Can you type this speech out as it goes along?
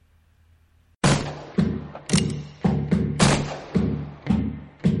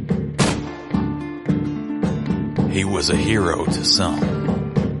He was a hero to some,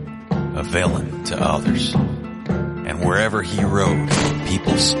 a villain to others. And wherever he rode,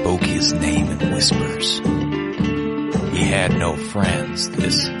 people spoke his name in whispers. He had no friends,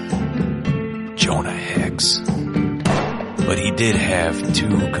 this Jonah Hex. But he did have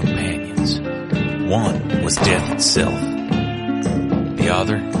two companions. One was death itself. The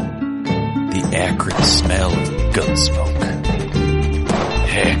other, the acrid smell of gunsmoke.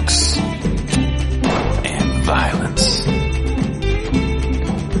 Hex and violence.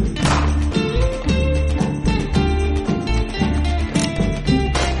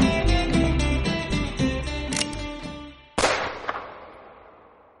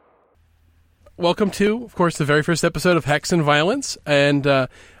 Welcome to, of course, the very first episode of Hex and Violence, and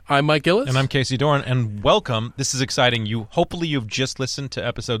I'm Mike Gillis. And I'm Casey Dorn, and welcome. This is exciting. Hopefully you've just listened to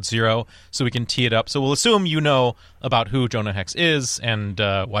episode 0, so we can tee it up. So we'll assume you know about who Jonah Hex is and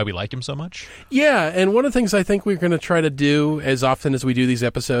why we like him so much. Yeah, and one of the things I think we're going to try to do as often as we do these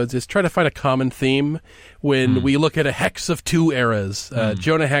episodes is try to find a common theme when we look at a Hex of two eras.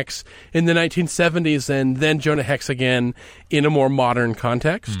 Jonah Hex in the 1970s and then Jonah Hex again in a more modern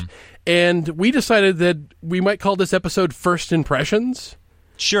context. And we decided that we might call this episode First Impressions.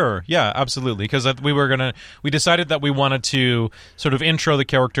 Sure, yeah, absolutely. Because we decided that we wanted to sort of intro the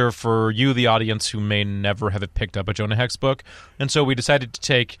character for you, the audience, who may never have picked up a Jonah Hex book. And so we decided to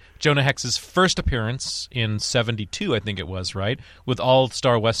take Jonah Hex's first appearance in 72, I think it was, right? With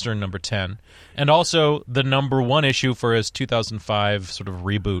All-Star Western number 10. And also the number 1 issue for his 2005 sort of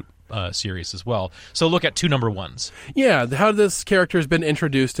reboot series as well. So look at 2 number 1s. Yeah, how this character has been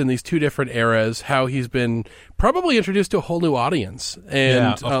introduced in these 2 different eras, how he's been probably introduced to a whole new audience.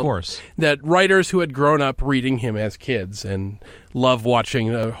 And, yeah, of course. That writers who had grown up reading him as kids and love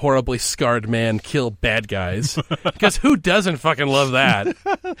watching a horribly scarred man kill bad guys. Because who doesn't fucking love that?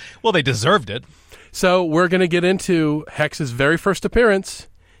 Well, they deserved it. So we're going to get into Hex's very first appearance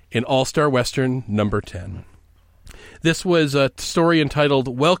in All-Star Western number 10. This was a story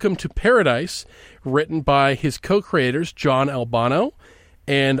entitled Welcome to Paradise, written by his co-creators, John Albano,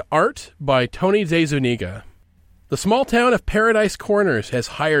 and art by Tony DeZuniga. The small town of Paradise Corners has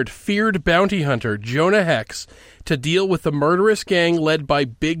hired feared bounty hunter Jonah Hex to deal with the murderous gang led by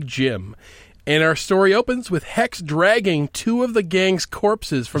Big Jim. And our story opens with Hex dragging 2 of the gang's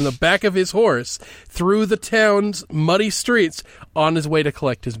corpses from the back of his horse through the town's muddy streets on his way to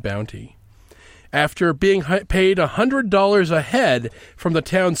collect his bounty. After being paid $100 a head from the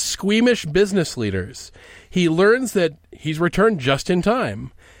town's squeamish business leaders, he learns that he's returned just in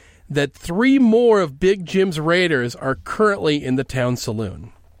time, that 3 more of Big Jim's raiders are currently in the town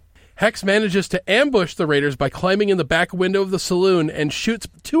saloon. Hex manages to ambush the raiders by climbing in the back window of the saloon and shoots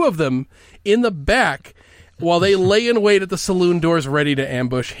 2 of them in the back while they lay in wait at the saloon doors ready to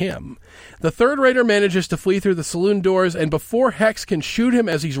ambush him. The 3rd raider manages to flee through the saloon doors, and before Hex can shoot him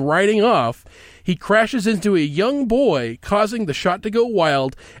as he's riding off, he crashes into a young boy, causing the shot to go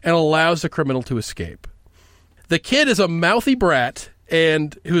wild and allows the criminal to escape. The kid is a mouthy brat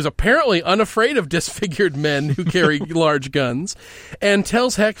and who is apparently unafraid of disfigured men who carry large guns, and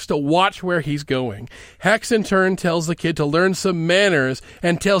tells Hex to watch where he's going. Hex, in turn, tells the kid to learn some manners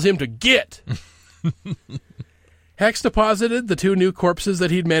and tells him to get. Hex deposited the 2 new corpses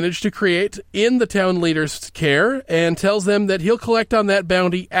that he'd managed to create in the town leader's care and tells them that he'll collect on that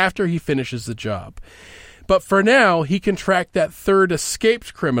bounty after he finishes the job. But for now, he can track that 3rd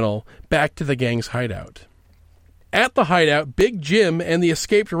escaped criminal back to the gang's hideout. At the hideout, Big Jim and the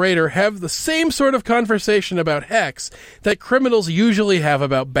escaped raider have the same sort of conversation about Hex that criminals usually have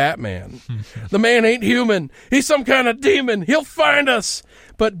about Batman. The man ain't human. He's some kind of demon. He'll find us.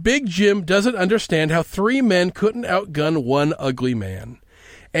 But Big Jim doesn't understand how 3 men couldn't outgun 1 ugly man.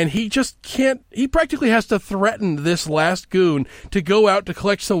 And he just can't, he practically has to threaten this last goon to go out to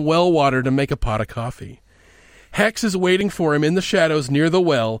collect some well water to make a pot of coffee. Hex is waiting for him in the shadows near the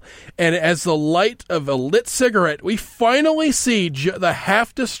well, and as the light of a lit cigarette, we finally see the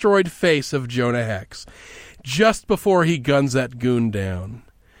half-destroyed face of Jonah Hex, just before he guns that goon down.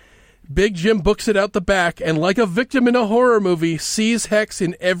 Big Jim books it out the back, and like a victim in a horror movie, sees Hex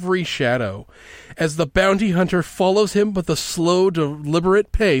in every shadow, as the bounty hunter follows him with the slow,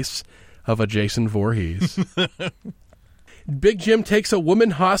 deliberate pace of a Jason Voorhees. Big Jim takes a woman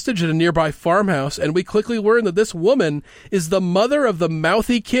hostage at a nearby farmhouse, and we quickly learn that this woman is the mother of the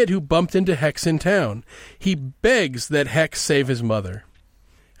mouthy kid who bumped into Hex in town. He begs that Hex save his mother.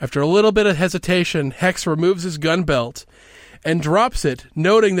 After a little bit of hesitation, Hex removes his gun belt and drops it,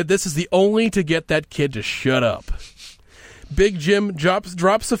 noting that this is the only to get that kid to shut up. Big Jim drops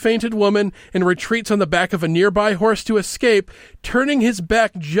the fainted woman and retreats on the back of a nearby horse to escape, turning his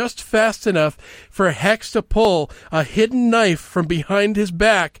back just fast enough for Hex to pull a hidden knife from behind his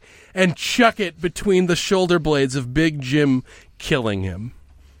back and chuck it between the shoulder blades of Big Jim, killing him.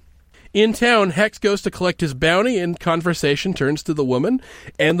 In town, Hex goes to collect his bounty, and conversation turns to the woman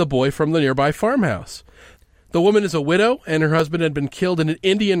and the boy from the nearby farmhouse. The woman is a widow, and her husband had been killed in an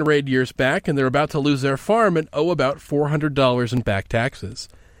Indian raid years back, and they're about to lose their farm and owe about $400 in back taxes.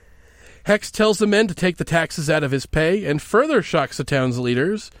 Hex tells the men to take the taxes out of his pay, and further shocks the town's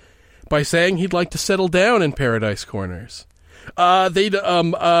leaders by saying he'd like to settle down in Paradise Corners. They'd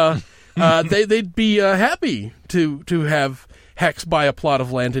be happy to have Hex buy a plot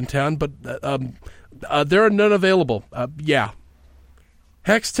of land in town, but there are none available.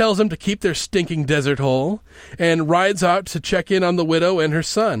 Hex tells him to keep their stinking desert hole, and rides out to check in on the widow and her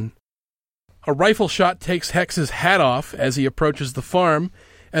son. A rifle shot takes Hex's hat off as he approaches the farm,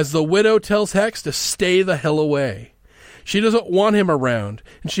 as the widow tells Hex to stay the hell away. She doesn't want him around,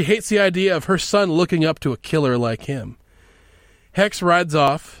 and she hates the idea of her son looking up to a killer like him. Hex rides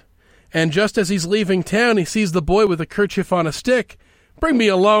off, and just as he's leaving town, he sees the boy with a kerchief on a stick. "Bring me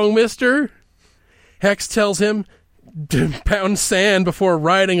along, mister." Hex tells him to pound sand before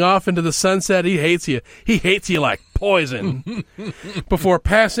riding off into the sunset. He hates you. He hates you like poison. Before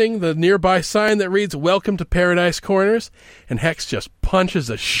passing the nearby sign that reads, "Welcome to Paradise Corners," and Hex just punches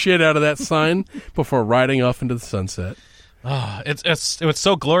the shit out of that sign before riding off into the sunset. What's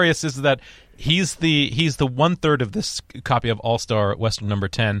so glorious is that he's the 1/3 of this copy of All-Star Western number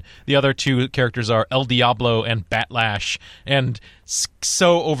 10. The other two characters are El Diablo and Batlash, and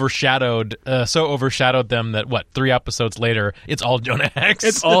so overshadowed them that 3 episodes later it's all Jonah Hex.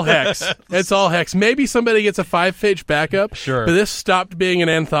 It's all Hex. It's all Hex. Maybe somebody gets a 5-page backup. Sure. But this stopped being an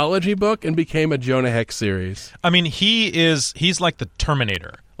anthology book and became a Jonah Hex series. I mean, he's like the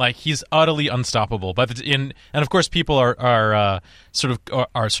Terminator. Like, he's utterly unstoppable. And of course, people are sort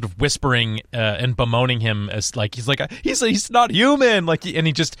of whispering and bemoaning him as like he's not human. Like, and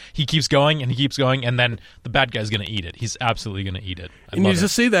he keeps going and he keeps going, and then the bad guy's gonna eat it. He's absolutely gonna eat it. And you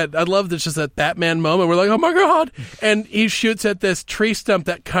just see that. I love this, just that Batman moment. We're like, oh my god! And he shoots at this tree stump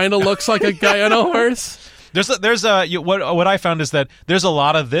that kind of looks like a guy on a horse. What I found is that there's a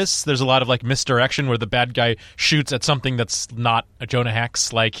lot of this. There's a lot of like misdirection where the bad guy shoots at something that's not a Jonah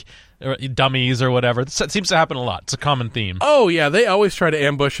Hex, like dummies or whatever. It seems to happen a lot. It's a common theme. Oh yeah, they always try to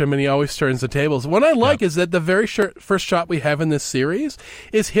ambush him, and he always turns the tables. What I like is that the very first shot we have in this series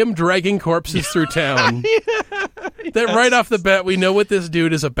is him dragging corpses through town. That right off the bat, we know what this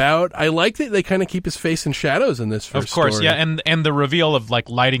dude is about. I like that they kind of keep his face in shadows in this first story. Of course, yeah, and the reveal of like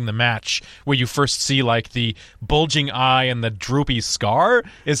lighting the match, where you first see like the bulging eye and the droopy scar,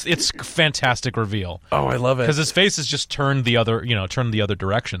 it's a fantastic reveal. Oh, I love it, because his face is just turned the other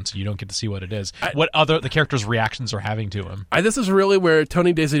direction, so you don't get to see what it is. What the characters' reactions are having to him. This is really where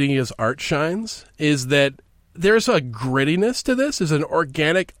Tony DeZuniga's art shines. Is that there's a grittiness to this, is an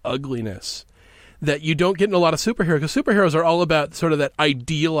organic ugliness that you don't get in a lot of superheroes, because superheroes are all about sort of that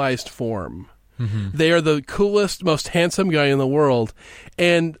idealized form. Mm-hmm. They are the coolest, most handsome guy in the world,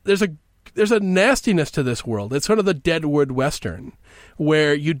 and there's a nastiness to this world. It's sort of the Deadwood Western,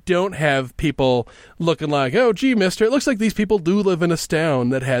 where you don't have people looking like, oh, gee, mister, it looks like these people do live in a town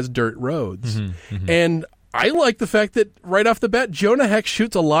that has dirt roads. Mm-hmm, mm-hmm. And I like the fact that right off the bat, Jonah Hex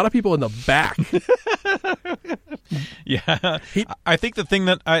shoots a lot of people in the back. Yeah, I think the thing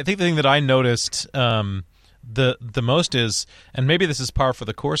that I noticed the most is, and maybe this is par for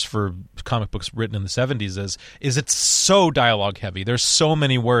the course for comic books written in the 70s, is it's so dialogue heavy. There's so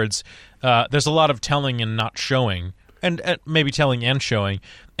many words. There's a lot of telling and not showing, and maybe telling and showing.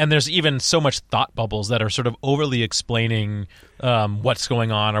 And there's even so much thought bubbles that are sort of overly explaining what's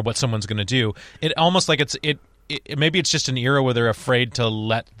going on or what someone's going to do. It almost like maybe it's just an era where they're afraid to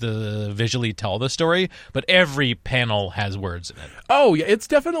let the visually tell the story, but every panel has words in it. Oh, yeah, it's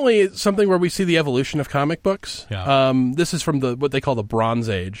definitely something where we see the evolution of comic books. Yeah. This is from what they call the Bronze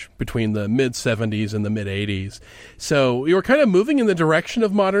Age, between the mid-'70s and the mid-'80s. So we were kind of moving in the direction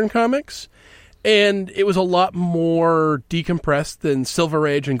of modern comics, and it was a lot more decompressed than Silver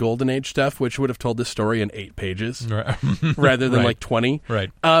Age and Golden Age stuff, which would have told this story in 8 pages rather than like 20. Right.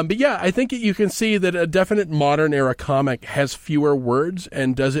 But yeah, I think you can see that a definite modern era comic has fewer words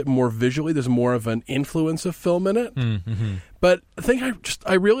and does it more visually. There's more of an influence of film in it. Mm-hmm. But the thing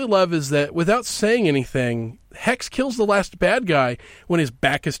I really love is that without saying anything, Hex kills the last bad guy when his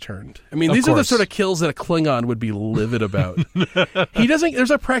back is turned. I mean, these are the sort of kills that a Klingon would be livid about. He doesn't.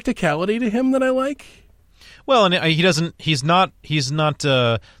 There's a practicality to him that I like. Well, and he doesn't. He's not. There's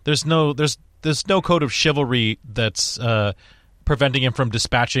there's no code of chivalry that's preventing him from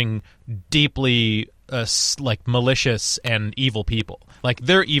dispatching deeply like malicious and evil people. Like,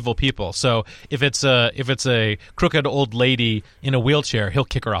 they're evil people. So if it's a crooked old lady in a wheelchair, he'll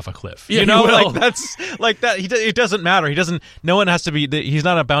kick her off a cliff. Yeah, you know, he will. like that's like that. It doesn't matter. He doesn't. No one has to be. He's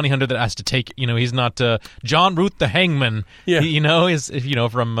not a bounty hunter that has to take. You know, he's not John Root the Hangman. Yeah. You know, is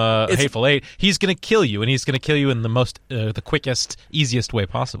from Hateful Eight. He's going to kill you, and he's going to kill you in the most the quickest, easiest way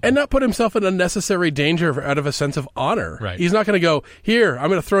possible. And not put himself in unnecessary danger out of a sense of honor. Right. He's not going to go, here, I'm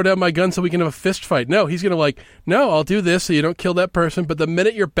going to throw down my gun so we can have a fist fight. No, he's going to no, I'll do this so you don't kill that person. But the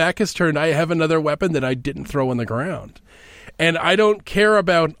minute your back is turned, I have another weapon that I didn't throw on the ground. And I don't care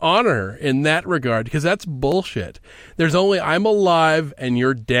about honor in that regard, because that's bullshit. There's only, I'm alive and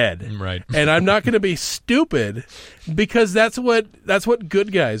you're dead. Right. And I'm not going to be stupid, because that's what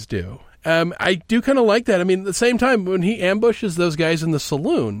good guys do. I do kind of like that. I mean, at the same time, when he ambushes those guys in the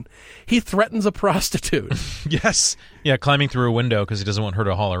saloon, he threatens a prostitute. Yes. Yeah, climbing through a window because he doesn't want her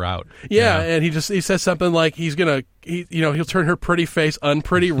to haul her out. Yeah, and he says something like he'll turn her pretty face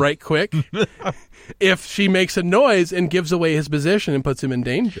unpretty right quick if she makes a noise and gives away his position and puts him in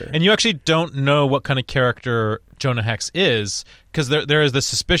danger. And you actually don't know what kind of character Jonah Hex is, because there is the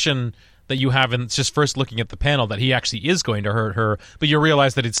suspicion that you have in just first looking at the panel that he actually is going to hurt her, but you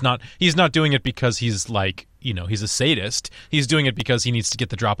realize that he's not doing it because he's like, he's a sadist. He's doing it because he needs to get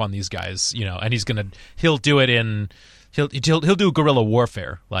the drop on these guys, and he'll do it in he'll do guerrilla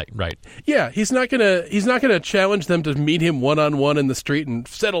warfare, like, right. Yeah, he's not gonna challenge them to meet him one-on-one in the street and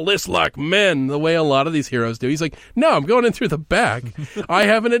settle this like men the way a lot of these heroes do. He's like, no, I'm going in through the back. I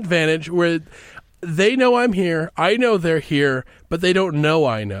have an advantage where they know I'm here, I know they're here, but they don't know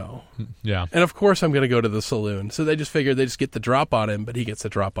I know. Yeah. And of course I'm going to go to the saloon. So they just figure they just get the drop on him, but he gets the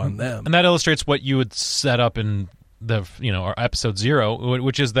drop on them. And that illustrates what you would set up in our episode 0,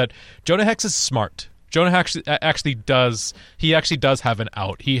 which is that Jonah Hex is smart. Jonah actually does have an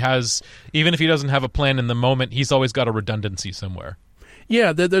out. He has, even if he doesn't have a plan in the moment, he's always got a redundancy somewhere.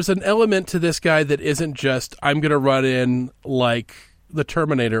 Yeah, there's an element to this guy that isn't just, I'm going to run in like the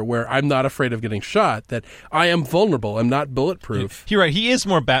Terminator, where I'm not afraid of getting shot, that I am vulnerable, I'm not bulletproof. You're right, he is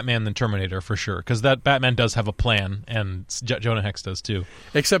more Batman than Terminator for sure, because that Batman does have a plan, and Jonah Hex does too.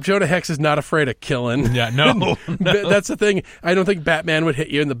 Except Jonah Hex is not afraid of killing. Yeah, no. That's the thing. I don't think Batman would hit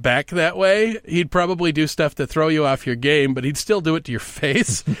you in the back that way. He'd probably do stuff to throw you off your game, but he'd still do it to your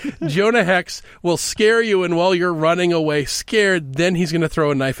face. Jonah Hex will scare you, and while you're running away scared, then he's going to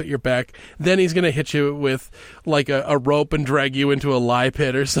throw a knife at your back. Then he's going to hit you with like a rope and drag you into a lye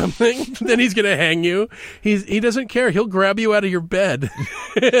pit or something. Then he's going to hang you. He doesn't care. He'll grab you out of your bed.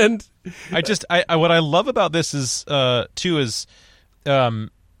 And what I love about this is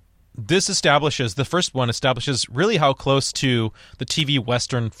this establishes, the first one establishes really how close to the TV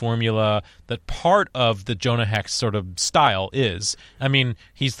Western formula that part of the Jonah Hex sort of style is. I mean,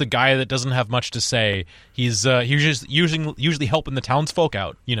 he's the guy that doesn't have much to say. He's just usually helping the townsfolk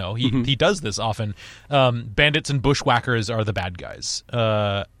out. He does this often. Bandits and bushwhackers are the bad guys.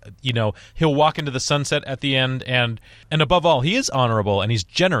 He'll walk into the sunset at the end, and above all, he is honorable and he's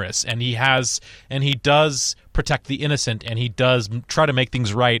generous, and he does protect the innocent, and he does try to make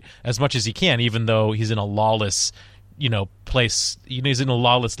things right as much as he can, even though he's in a lawless place. He's in a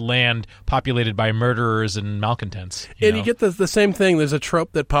lawless land populated by murderers and malcontents. You get the same thing. There's a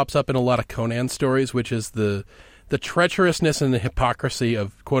trope that pops up in a lot of Conan stories, which is the treacherousness and the hypocrisy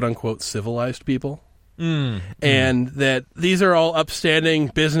of quote-unquote civilized people. And that these are all upstanding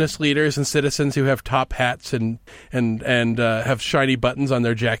business leaders and citizens who have top hats and have shiny buttons on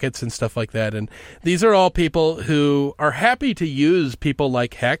their jackets and stuff like that. And these are all people who are happy to use people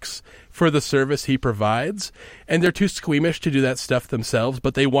like Hex for the service he provides, and they're too squeamish to do that stuff themselves,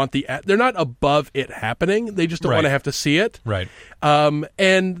 but they want they're not above it happening. They just don't want to have to see it. Right. And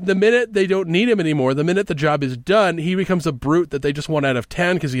the minute they don't need him anymore, the minute the job is done, he becomes a brute that they just want out of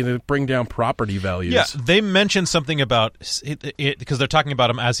town because he's going to bring down property values. Yeah, they mention something about it because they're talking about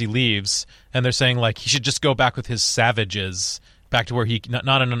him as he leaves, and they're saying like he should just go back with his savages, back to where he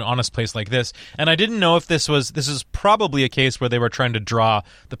not in an honest place like this. And I didn't know if this is probably a case where they were trying to draw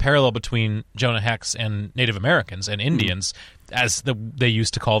the parallel between Jonah Hex and Native Americans and Indians, as they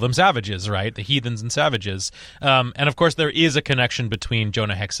used to call them savages, right? The heathens and savages. And of course there is a connection between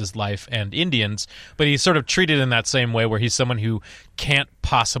Jonah Hex's life and Indians, but he's sort of treated in that same way where he's someone who can't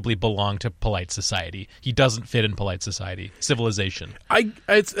possibly belong to polite society. He doesn't fit in polite society, civilization. I'm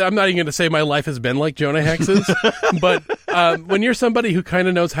not even going to say my life has been like Jonah Hex's, but when you're somebody who kind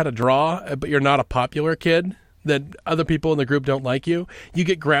of knows how to draw, but you're not a popular kid, that other people in the group don't like you. You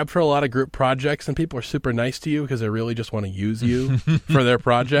get grabbed for a lot of group projects, and people are super nice to you because they really just want to use you for their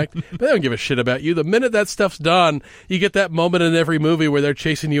project. But they don't give a shit about you. The minute that stuff's done, you get that moment in every movie where they're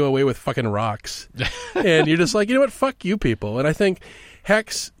chasing you away with fucking rocks. And you're just like, you know what? Fuck you people. And I think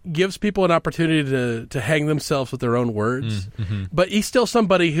Hex gives people an opportunity to hang themselves with their own words. But he's still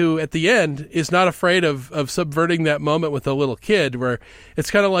somebody who, at the end, is not afraid of subverting that moment with a little kid where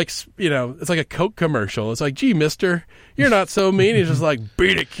it's kind of like, it's like a Coke commercial. It's like, gee, mister, you're not so mean. He's just like,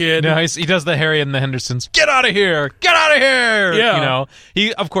 beat it, kid. No, he does the Harry and the Hendersons, get out of here! Get out of here!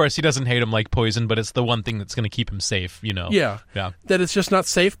 Yeah. Of course, he doesn't hate him like poison, but it's the one thing that's going to keep him safe, Yeah. That it's just not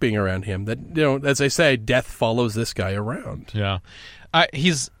safe being around him. That, as they say, death follows this guy around. Yeah. I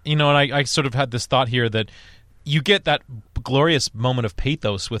sort of had this thought here that you get that glorious moment of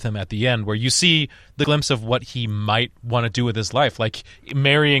pathos with him at the end where you see the glimpse of what he might want to do with his life. Like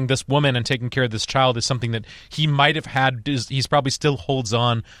marrying this woman and taking care of this child is something that he might have had. He's probably still holds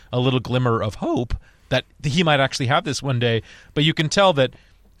on a little glimmer of hope that he might actually have this one day. But you can tell that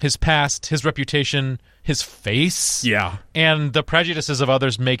his past, his reputation, his face, and the prejudices of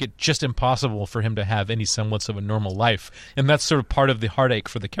others make it just impossible for him to have any semblance of a normal life. And that's sort of part of the heartache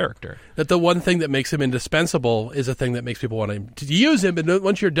for the character. That the one thing that makes him indispensable is a thing that makes people want to use him, but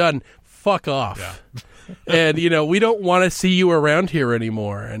once you're done, fuck off. Yeah. And, we don't want to see you around here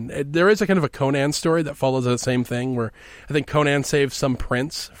anymore. And there is a kind of a Conan story that follows the same thing where I think Conan saves some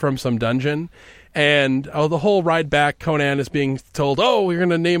prince from some dungeon. And the whole ride back, Conan is being told, we're going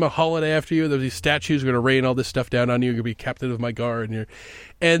to name a holiday after you. There's these statues. We're going to rain all this stuff down on you. You're going to be captain of my guard.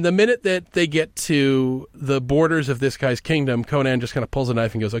 And the minute that they get to the borders of this guy's kingdom, Conan just kind of pulls a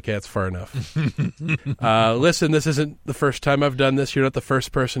knife and goes, okay, that's far enough. Listen, this isn't the first time I've done this. You're not the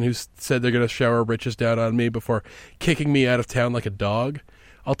first person who said they're going to shower riches down on me before kicking me out of town like a dog.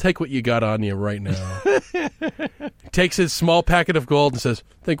 I'll take what you got on you right now. Takes his small packet of gold and says,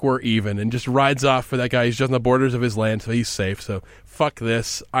 think we're even, and just rides off for that guy. He's just on the borders of his land, so he's safe. So fuck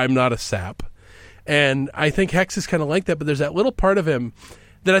this. I'm not a sap. And I think Hex is kind of like that, but there's that little part of him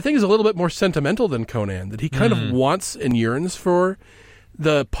that I think is a little bit more sentimental than Conan, that he kind of wants and yearns for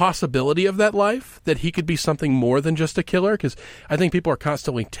the possibility of that life, that he could be something more than just a killer, because I think people are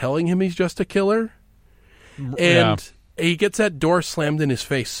constantly telling him he's just a killer. And he gets that door slammed in his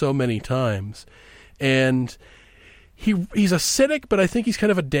face so many times. And he's a cynic, but I think he's kind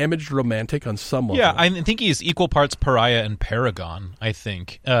of a damaged romantic on some level. Yeah, I think he's equal parts pariah and paragon, I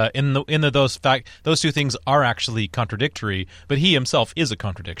think. Those two things are actually contradictory, but he himself is a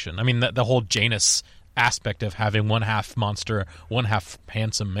contradiction. I mean, the whole Janus aspect of having one half monster, one half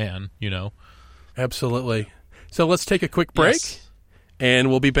handsome man, Absolutely. So let's take a quick break, and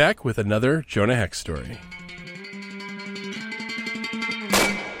we'll be back with another Jonah Hex story.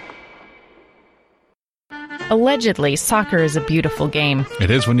 Allegedly, soccer is a beautiful game.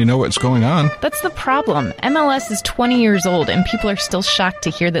 It is when you know what's going on. That's the problem. MLS is 20 years old, and people are still shocked to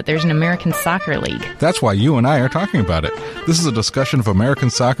hear that there's an American Soccer League. That's why you and I are talking about it. This is a discussion of American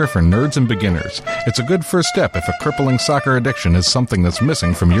soccer for nerds and beginners. It's a good first step if a crippling soccer addiction is something that's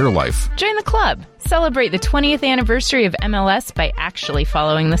missing from your life. Join the club. Celebrate the 20th anniversary of MLS by actually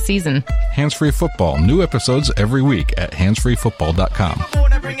following the season. Hands-Free Football. New episodes every week at handsfreefootball.com. I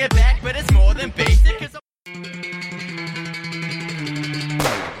wanna bring it back, but it's more than basic.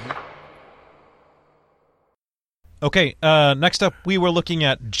 Okay, next up, we were looking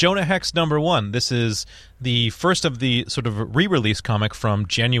at Jonah Hex #1. This is the first of the sort of re-release comic from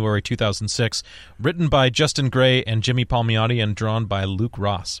January 2006, written by Justin Gray and Jimmy Palmiotti and drawn by Luke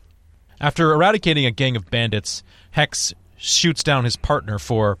Ross. After eradicating a gang of bandits, Hex shoots down his partner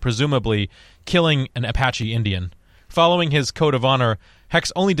for, presumably, killing an Apache Indian. Following his code of honor,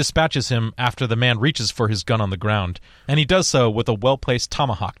 Hex only dispatches him after the man reaches for his gun on the ground, and he does so with a well-placed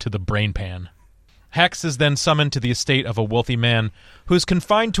tomahawk to the brain pan. Hex is then summoned to the estate of a wealthy man who is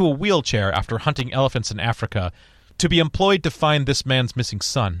confined to a wheelchair after hunting elephants in Africa to be employed to find this man's missing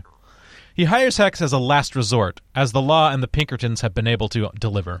son. He hires Hex as a last resort, as the law and the Pinkertons have been able to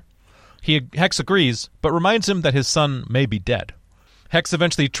deliver. Hex agrees, but reminds him that his son may be dead. Hex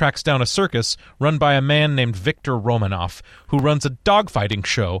eventually tracks down a circus run by a man named Victor Romanoff, who runs a dogfighting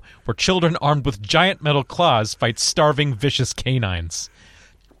show where children armed with giant metal claws fight starving, vicious canines.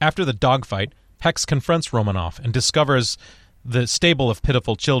 After the dogfight, Hex confronts Romanoff and discovers the stable of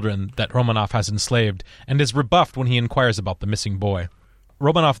pitiful children that Romanoff has enslaved, and is rebuffed when he inquires about the missing boy.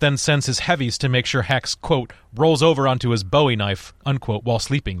 Romanoff then sends his heavies to make sure Hex, quote, rolls over onto his Bowie knife, unquote, while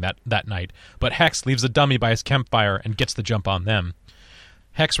sleeping that night, but Hex leaves a dummy by his campfire and gets the jump on them.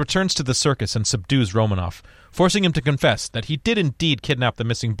 Hex returns to the circus and subdues Romanoff, forcing him to confess that he did indeed kidnap the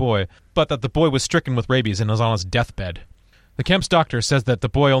missing boy, but that the boy was stricken with rabies and is on his deathbed. The Kemp's doctor says that the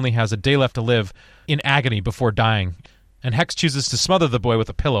boy only has a day left to live in agony before dying, and Hex chooses to smother the boy with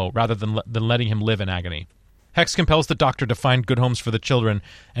a pillow rather than letting him live in agony. Hex compels the doctor to find good homes for the children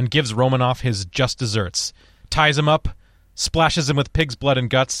and gives Romanoff his just desserts, ties him up, splashes him with pig's blood and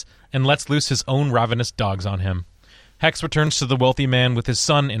guts, and lets loose his own ravenous dogs on him. Hex returns to the wealthy man with his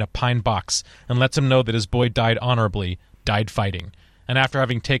son in a pine box and lets him know that his boy died honorably, died fighting. And after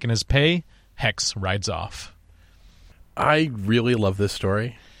having taken his pay, Hex rides off. I really love this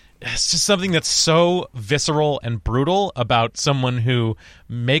story. It's just something that's so visceral and brutal about someone who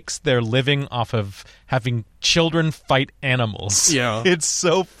makes their living off of having children fight animals. Yeah. It's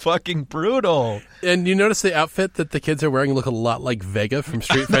so fucking brutal. And you notice the outfit that the kids are wearing look a lot like Vega from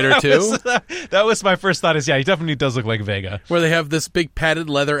Street Fighter 2? That was my first thought is, yeah, he definitely does look like Vega. Where they have this big padded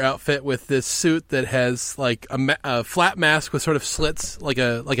leather outfit with this suit that has like a flat mask with sort of slits, like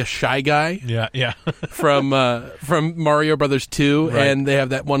a Shy Guy. Yeah. from Mario Brothers 2, Right. and they have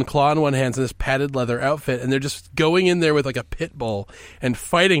that one claw in one hand and this padded leather outfit, and they're just going in there with like a pit bull and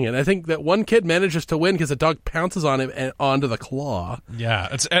fighting it. I think that one kid manages to win because the dog pounces on him and onto the claw.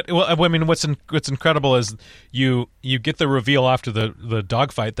 Yeah, well, I mean, what's incredible is you get the reveal after the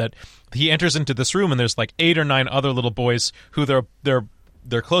dogfight that he enters into this room and there's like 8 or 9 other little boys who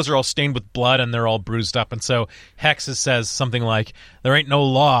their clothes are all stained with blood and they're all bruised up, and so Hex says something like, "There ain't no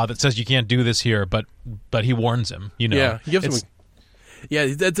law that says you can't do this here," but he warns him. You know, Yeah, he gives him.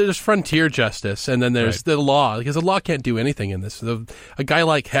 There's frontier justice, and then there's the law, because the law can't do anything in this. A guy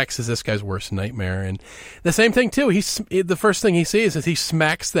like Hex is this guy's worst nightmare, and the same thing too. The first thing he sees is he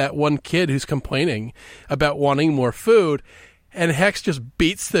smacks that one kid who's complaining about wanting more food, and Hex just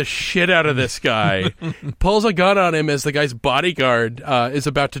beats the shit out of this guy, pulls a gun on him as the guy's bodyguard is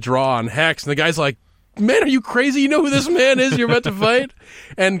about to draw on Hex, and the guy's like, "Man, are you crazy? You know who this man is you're about to fight?"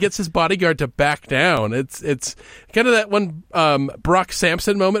 And gets his bodyguard to back down. It's kind of that one Brock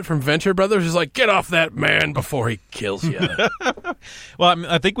Sampson moment from Venture Brothers. He's like, "Get off that man before he kills you." Well, I mean,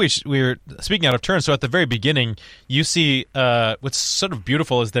 I think we're speaking out of turn. So at the very beginning, you see what's sort of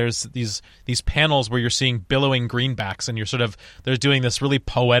beautiful is there's these panels where you're seeing billowing greenbacks, and they're doing this really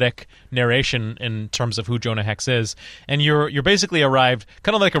poetic narration in terms of who Jonah Hex is, and you're basically arrived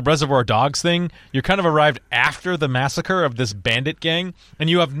kind of like a Reservoir Dogs thing. You're kind of arrived after the massacre of this bandit gang, and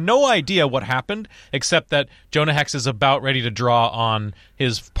you have no idea what happened except that Jonah Hex is about ready to draw on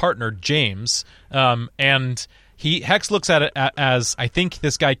his partner James, and Hex looks at it as, I think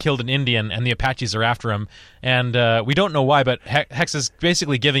this guy killed an Indian and the Apaches are after him, and we don't know why, but Hex is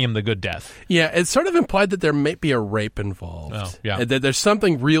basically giving him the good death. Yeah, it's sort of implied that there may be a rape involved. Oh, yeah. And that there's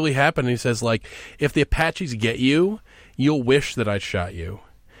something really happening. He says, like, if the Apaches get you, you'll wish that I'd shot you.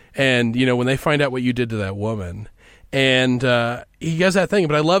 And, you know, when they find out what you did to that woman. And he has that thing,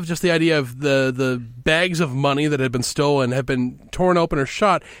 but I love just the idea of the bags of money that had been stolen have been torn open or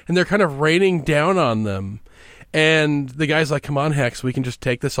shot, and they're kind of raining down on them. And the guy's like, "Come on, Hex, we can just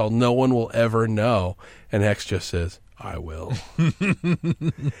take this all. No one will ever know." And Hex just says, "I will."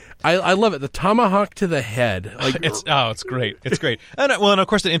 I love it. The tomahawk to the head. Like, it's great. It's great. And of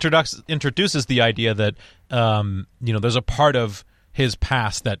course it introduces the idea that there's a part of his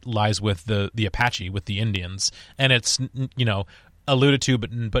past that lies with the Apache, with the Indians, and it's alluded to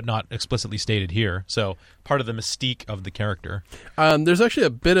but not explicitly stated here. So part of the mystique of the character. There's actually a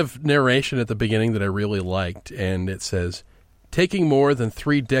bit of narration at the beginning that I really liked, and it says, "Taking more than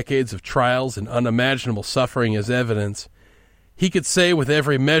 3 decades of trials and unimaginable suffering as evidence, he could say with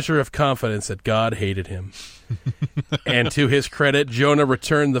every measure of confidence that God hated him. And to his credit, Jonah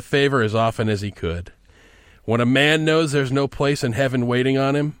returned the favor as often as he could. When a man knows there's no place in heaven waiting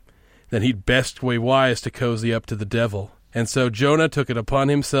on him, then he'd best be wise to cozy up to the devil. And so Jonah took it upon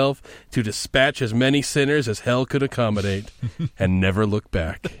himself to dispatch as many sinners as hell could accommodate, and never look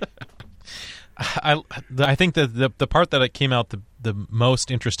back." I think that the part that came out the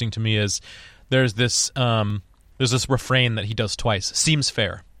most interesting to me is there's this refrain that he does twice. Seems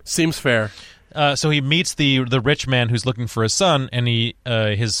fair. Seems fair. So he meets the rich man who's looking for his son, and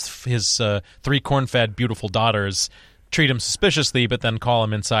his 3 corn-fed beautiful daughters treat him suspiciously, but then call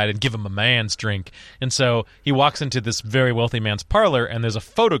him inside and give him a man's drink. And so he walks into this very wealthy man's parlor, and there's a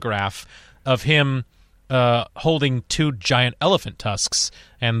photograph of him holding 2 giant elephant tusks,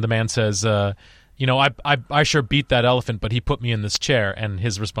 and the man says, I sure beat that elephant, but he put me in this chair, and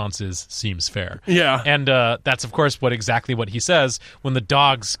his response is, "Seems fair." Yeah. And that's, of course, exactly what he says when the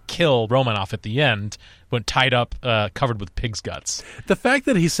dogs kill Romanoff at the end, when tied up, covered with pig's guts. The fact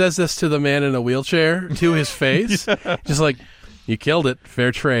that he says this to the man in a wheelchair, to his face, just like, You killed it.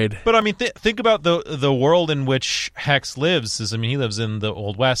 Fair trade. But I mean, think about the world in which Hex lives. He lives in the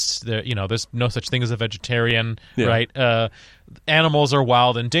Old West. There's no such thing as a vegetarian, right? Animals are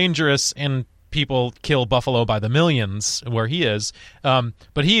wild and dangerous, and people kill buffalo by the millions where he is.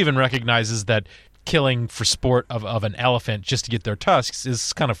 But he even recognizes that killing for sport of an elephant just to get their tusks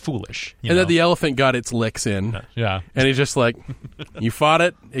is kind of foolish. And that the elephant got its licks in. Yeah. And he's just like, you fought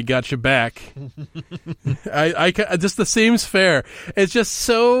it got you back. I just the seems fair. It's just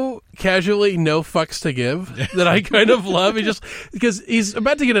so casually no fucks to give that I kind of love. Because he's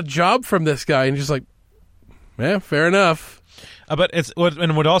about to get a job from this guy, and he's just like, yeah, fair enough. But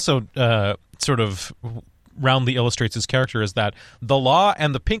what also sort of roundly illustrates his character is that the law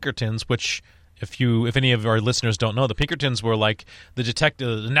and the Pinkertons, which if any of our listeners don't know, the Pinkertons were like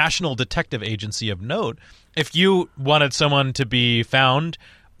the national detective agency of note. If you wanted someone to be found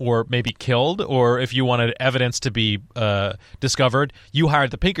or maybe killed, or if you wanted evidence to be discovered, you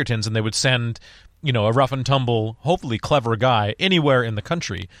hired the Pinkertons, and they would send a rough and tumble, hopefully clever guy anywhere in the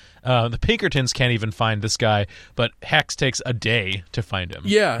country. The Pinkertons can't even find this guy, but Hex takes a day to find him.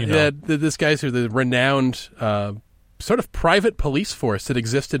 Yeah, this guy's the renowned sort of private police force that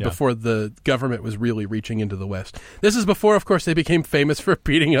existed before the government was really reaching into the West. This is before, of course, they became famous for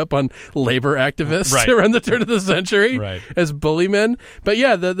beating up on labor activists around the turn of the century as bully men. But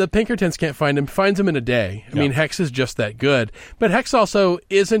yeah, the Pinkertons can't find him. Finds him in a day. I mean, Hex is just that good. But Hex also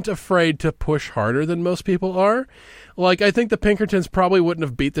isn't afraid to push harder than most people are. Like, I think the Pinkertons probably wouldn't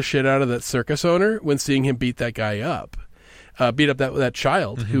have beat the shit out of that circus owner when seeing him beat that guy up. Beat up that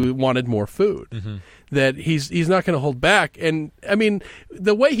child who wanted more food. That he's not going to hold back. And I mean,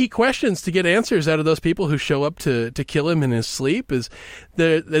 the way he questions to get answers out of those people who show up to kill him in his sleep is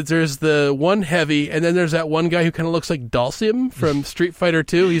there's the one heavy, and then there's that one guy who kind of looks like Dhalsim from Street Fighter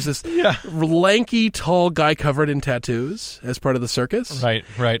 2. He's this lanky, tall guy covered in tattoos as part of the circus. Right.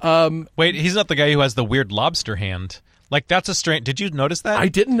 Wait, he's not the guy who has the weird lobster hand. Like, that's a strange. Did you notice that? I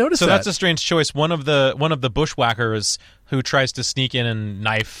didn't notice that. So that's a strange choice. One of the bushwhackers who tries to sneak in and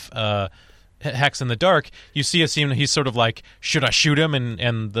knife Hex in the dark. You see a scene. He's sort of like, should I shoot him?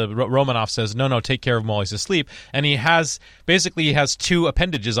 And the Romanov says, no, take care of him while he's asleep. And he has two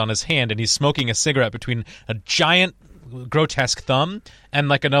appendages on his hand, and he's smoking a cigarette between a giant grotesque thumb and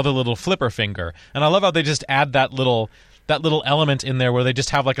like another little flipper finger. And I love how they just add that little element in there where they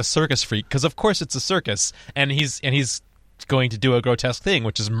just have like a circus freak, because of course it's a circus, and he's going to do a grotesque thing,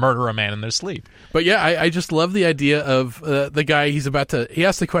 which is murder a man in their sleep. But yeah, I just love the idea of the guy. He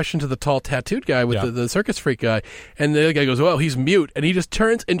asks the question to the tall tattooed guy with the circus freak guy, and the other guy goes, well, he's mute, and he just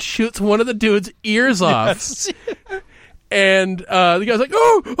turns and shoots one of the dude's ears off. Yes. And the guy's like,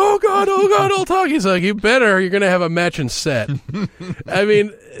 oh God, I'll talk. He's like, you better, you're going to have a match in set. I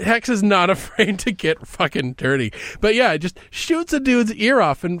mean, Hex is not afraid to get fucking dirty. But yeah, just shoots a dude's ear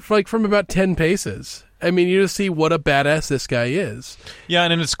off and from about 10 paces. I mean, you just see what a badass this guy is. Yeah,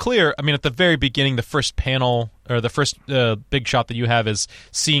 and it's clear, I mean, at the very beginning, the first panel, or the first big shot that you have is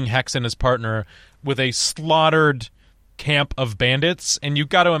seeing Hex and his partner with a slaughtered camp of bandits, and you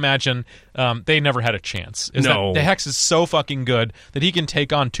got to imagine they never had a chance. The Hex is so fucking good that he can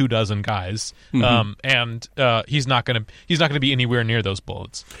take on 24 guys, and he's not gonna be anywhere near those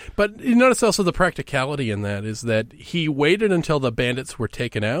bullets. But you notice also the practicality in that is that he waited until the bandits were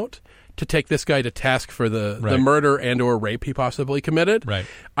taken out to take this guy to task for the murder and or rape he possibly committed. Right.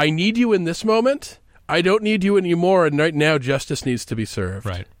 I need you in this moment. I don't need you anymore, and right now justice needs to be served.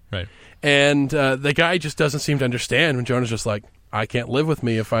 Right. And the guy just doesn't seem to understand when Jonah's just like, I can't live with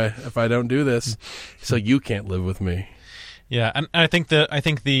me if I don't do this, so you can't live with me. Yeah, and I think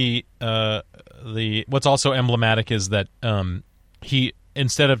the what's also emblematic is that he,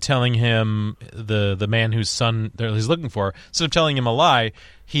 instead of telling him the man whose son he's looking for, instead of telling him a lie,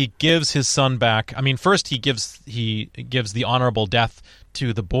 he gives his son back. I mean, first he gives the honorable death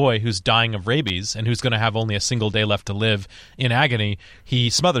to the boy who's dying of rabies and who's going to have only a single day left to live in agony. He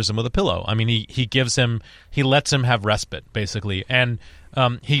smothers him with a pillow. I mean, he lets him have respite, basically. And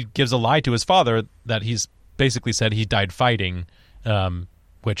he gives a lie to his father that he's basically said he died fighting,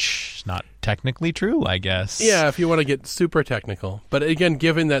 which is not technically true, I guess. Yeah, if you want to get super technical. But again,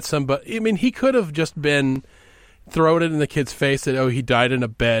 given that he could have just been thrown it in the kid's face that, he died in a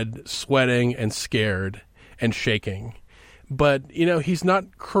bed, sweating and scared and shaking. But, he's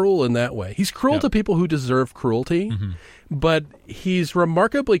not cruel in that way. He's cruel to people who deserve cruelty, but he's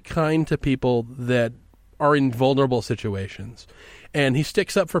remarkably kind to people that are in vulnerable situations. And he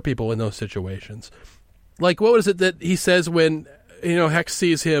sticks up for people in those situations. Like, what was it that he says when, Hex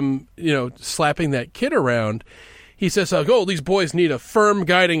sees him, slapping that kid around? he says, "Oh, these boys need a firm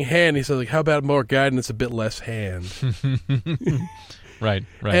guiding hand." He says, "Like, how about more guidance, a bit less hand?" Right.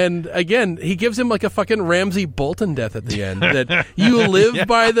 And again, he gives him like a fucking Ramsay Bolton death at the end. That you live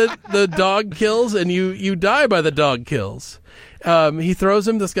by the dog kills and you die by the dog kills. He throws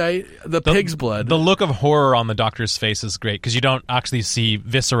him the pig's blood. The look of horror on the doctor's face is great because you don't actually see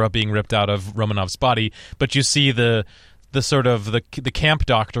viscera being ripped out of Romanov's body, but you see the sort of the camp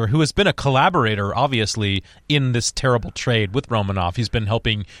doctor who has been a collaborator, obviously, in this terrible trade with Romanov. He's been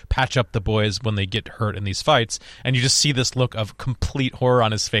helping patch up the boys when they get hurt in these fights, and you just see this look of complete horror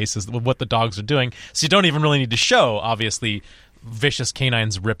on his face as what the dogs are doing. So you don't even really need to show, obviously, vicious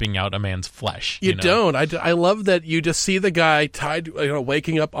canines ripping out a man's flesh. You don't. I love that you just see the guy tied,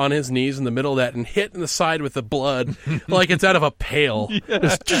 waking up on his knees in the middle of that and hit in the side with the blood like it's out of a pail.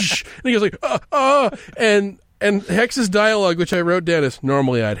 Just, and he goes like, And Hex's dialogue, which I wrote down, is,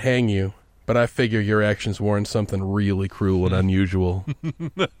 "Normally I'd hang you, but I figure your actions warrant something really cruel and unusual."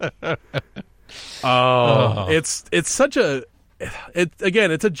 It's such a...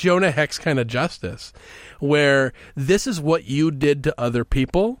 it's a Jonah Hex kind of justice, where this is what you did to other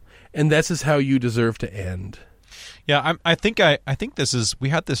people, and this is how you deserve to end. Yeah, I think this is... We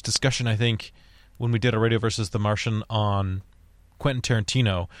had this discussion, I think, when we did a Radio versus the Martian on Quentin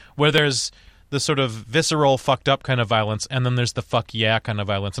Tarantino, where there's the sort of visceral, fucked up kind of violence, and then there's the fuck yeah kind of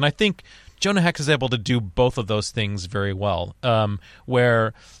violence. And I think Jonah Hex is able to do both of those things very well,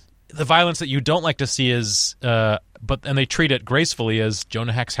 where the violence that you don't like to see is, and they treat it gracefully, as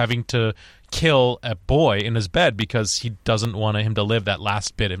Jonah Hex having to kill a boy in his bed because he doesn't want him to live that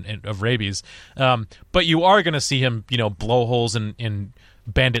last bit of rabies. But you are going to see him, blow holes in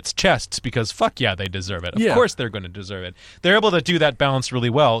bandits' chests because fuck yeah, they deserve it. Of course they're going to deserve it. They're able to do that balance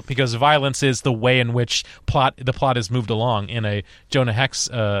really well because violence is the way in which the plot is moved along in a Jonah Hex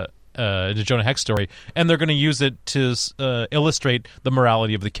story, and they're going to use it to illustrate the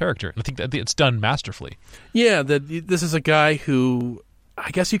morality of the character. And I think that it's done masterfully. Yeah, this is a guy who, I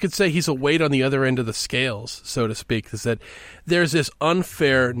guess you could say, he's a weight on the other end of the scales, so to speak. Is that there's this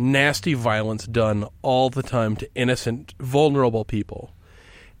unfair, nasty violence done all the time to innocent, vulnerable people.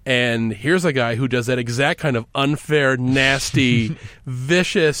 And here's a guy who does that exact kind of unfair, nasty,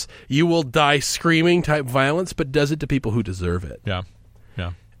 vicious, you will die screaming type violence, but does it to people who deserve it. Yeah.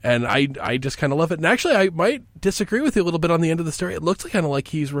 And I just kind of love it. And actually, I might disagree with you a little bit on the end of the story. It looks kind of like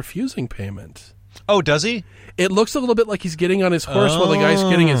he's refusing payment. Oh, does he? It looks a little bit like he's getting on his horse while the guy's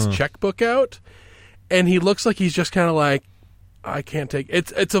getting his checkbook out. And he looks like he's just kind of like, I can't take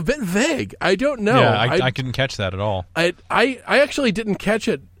it. It's a bit vague. I don't know. Yeah, I couldn't catch that at all. I actually didn't catch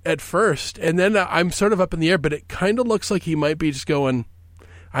it at first, and then I'm sort of up in the air, but it kind of looks like he might be just going,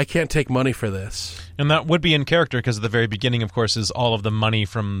 I can't take money for this. And that would be in character because at the very beginning, of course, is all of the money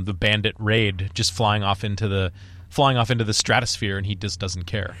from the bandit raid just flying off into the stratosphere, and he just doesn't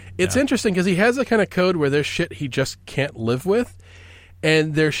care. It's interesting because he has a kind of code where there's shit he just can't live with,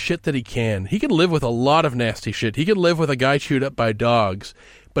 and there's shit that he can. He can live with a lot of nasty shit. He can live with a guy chewed up by dogs,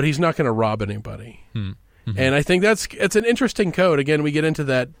 but he's not going to rob anybody. Mm-hmm. And I think it's an interesting code. Again, we get into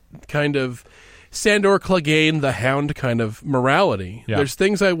that kind of Sandor Clegane, the Hound kind of morality. Yeah. There's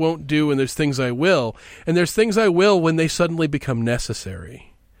things I won't do, and there's things I will. And there's things I will when they suddenly become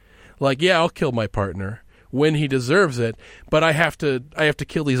necessary. Like, yeah, I'll kill my partner when he deserves it, but I have to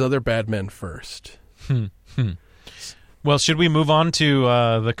kill these other bad men first. Well, should we move on to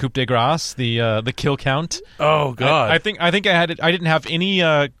the coup de grace, the kill count? Oh God! I think I didn't have any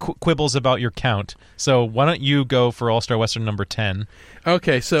quibbles about your count. So why don't you go for All-Star Western number 10?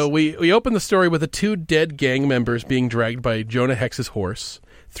 Okay, so we open the story with the 2 dead gang members being dragged by Jonah Hex's horse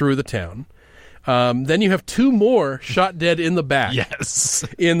through the town. Then you have 2 more shot dead in the back. Yes,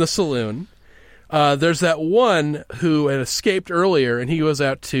 in the saloon. There's that one who had escaped earlier, and he goes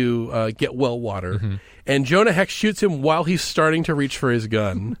out to get well water. Mm-hmm. And Jonah Hex shoots him while he's starting to reach for his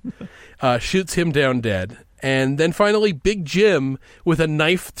gun. Shoots him down dead. And then finally, Big Jim with a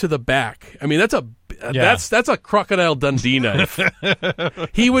knife to the back. I mean, that's a Crocodile Dundee knife.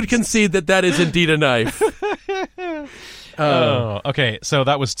 He would concede that is indeed a knife. Okay. So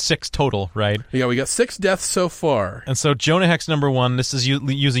that was 6 total, right? Yeah, we got 6 deaths so far. And so Jonah Hex number 1. This is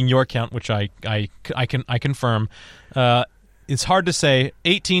using your count, which I confirm. It's hard to say.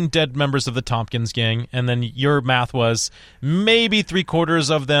 18 dead members of the Tompkins gang, and then your math was maybe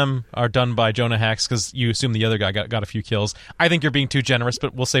 3/4 of them are done by Jonah Hex because you assume the other guy got a few kills. I think you're being too generous,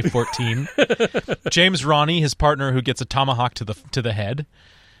 but we'll say 14. James Ronnie, his partner, who gets a tomahawk to the head.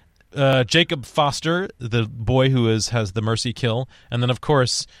 Jacob Foster, the boy who has the mercy kill, and then of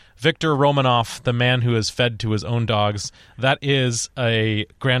course Victor Romanov, the man who is fed to his own dogs. That is a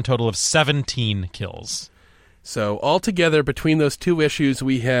grand total of 17 kills. So altogether, between those 2 issues,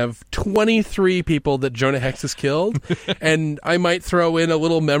 we have 23 people that Jonah Hex has killed. And I might throw in a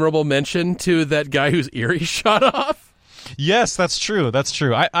little memorable mention to that guy whose ear he shot off. Yes, that's true. That's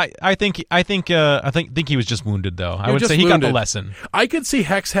true. I think he was just wounded, though. I would say he got the lesson. I could see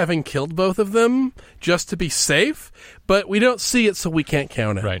Hex having killed both of them just to be safe, but we don't see it, so we can't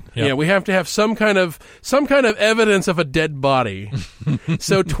count it. Right. Yeah, we have to have some kind of evidence of a dead body.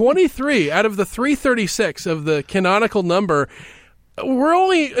 So 23 out of the 336 of the canonical number. We're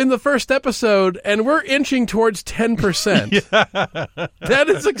only in the first episode, and we're inching towards 10%. That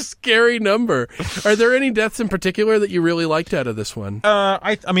is a scary number. Are there any deaths in particular that you really liked out of this one?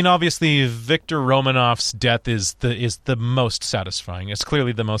 I mean, obviously, Victor Romanoff's death is the most satisfying. It's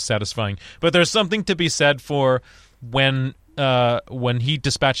clearly the most satisfying. But there's something to be said for when he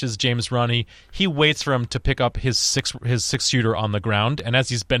dispatches James Ronnie, he waits for him to pick up his six shooter on the ground, and as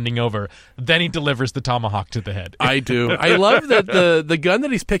he's bending over, then he delivers the tomahawk to the head. I do. I love that the gun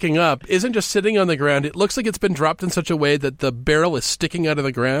that he's picking up isn't just sitting on the ground. It looks like it's been dropped in such a way that the barrel is sticking out of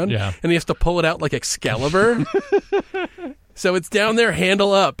the ground, and he has to pull it out like Excalibur. So it's down there,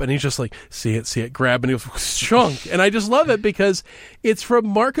 handle up, and he's just like, see it, grab, and he goes, shunk. And I just love it because it's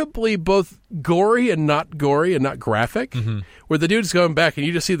remarkably both gory and not graphic, where the dude's going back, and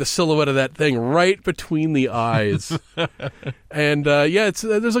you just see the silhouette of that thing right between the eyes. And,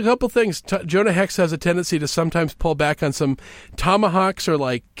 there's a couple things. Jonah Hex has a tendency to sometimes pull back on some tomahawks or,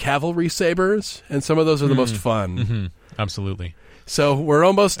 like, cavalry sabers, and some of those are the most fun. Mm-hmm. Absolutely. So we're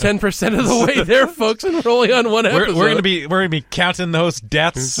almost 10% of the way there, folks, and we're only on one episode. We're gonna be counting those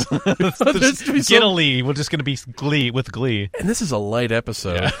deaths giddily. We're just gonna be with glee. And this is a light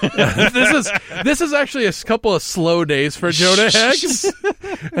episode. Yeah. this is actually a couple of slow days for Jonah Hex.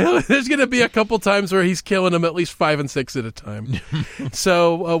 There's gonna be a couple times where he's killing them at least 5 and 6 at a time.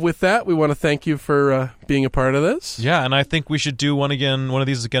 So with that, we want to thank you for being a part of this. Yeah, and I think we should do one of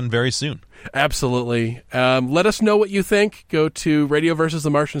these again very soon. Absolutely. Let us know what you think. Go to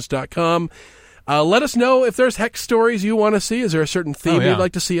radioversusthemartians.com. Let us know if there's Hex stories you want to see. Is there a certain theme you'd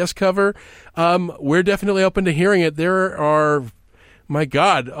like to see us cover? We're definitely open to hearing it. There are,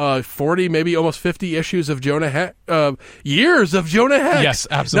 40, maybe almost 50 issues of Jonah Hex. Years of Jonah Hex. Yes,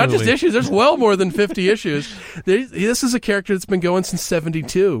 absolutely. Not just issues. There's well more than 50 issues. This is a character that's been going since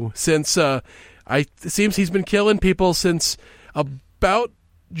 1972. Since, it seems he's been killing people since about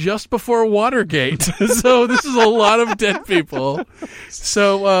just before Watergate. So this is a lot of dead people.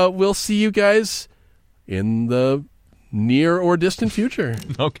 So we'll see you guys in the near or distant future.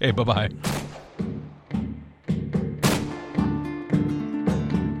 Okay, bye-bye.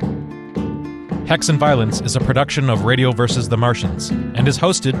 Hex and Violence is a production of Radio vs. the Martians and is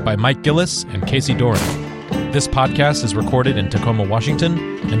hosted by Mike Gillis and Casey Doran. This podcast is recorded in Tacoma, Washington,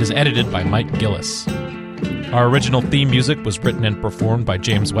 and is edited by Mike Gillis. Our original theme music was written and performed by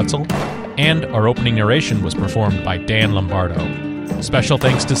James Wetzel, and our opening narration was performed by Dan Lombardo. Special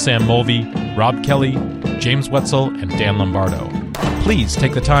thanks to Sam Mulvey, Rob Kelly, James Wetzel, and Dan Lombardo. Please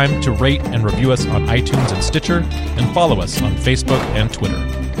take the time to rate and review us on iTunes and Stitcher, and follow us on Facebook and Twitter.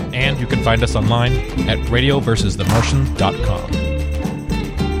 And you can find us online at radioversusthemartian.com.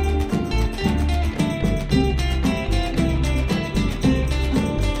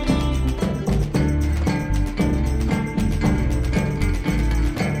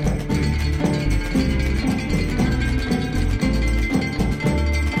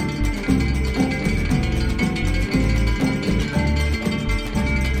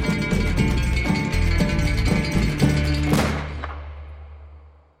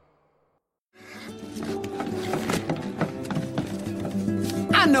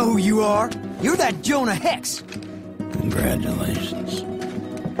 I know who you are. You're that Jonah Hex. Congratulations.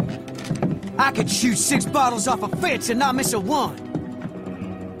 I could shoot 6 bottles off a fence and not miss a one.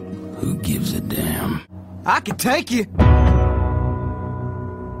 Who gives a damn? I could take you.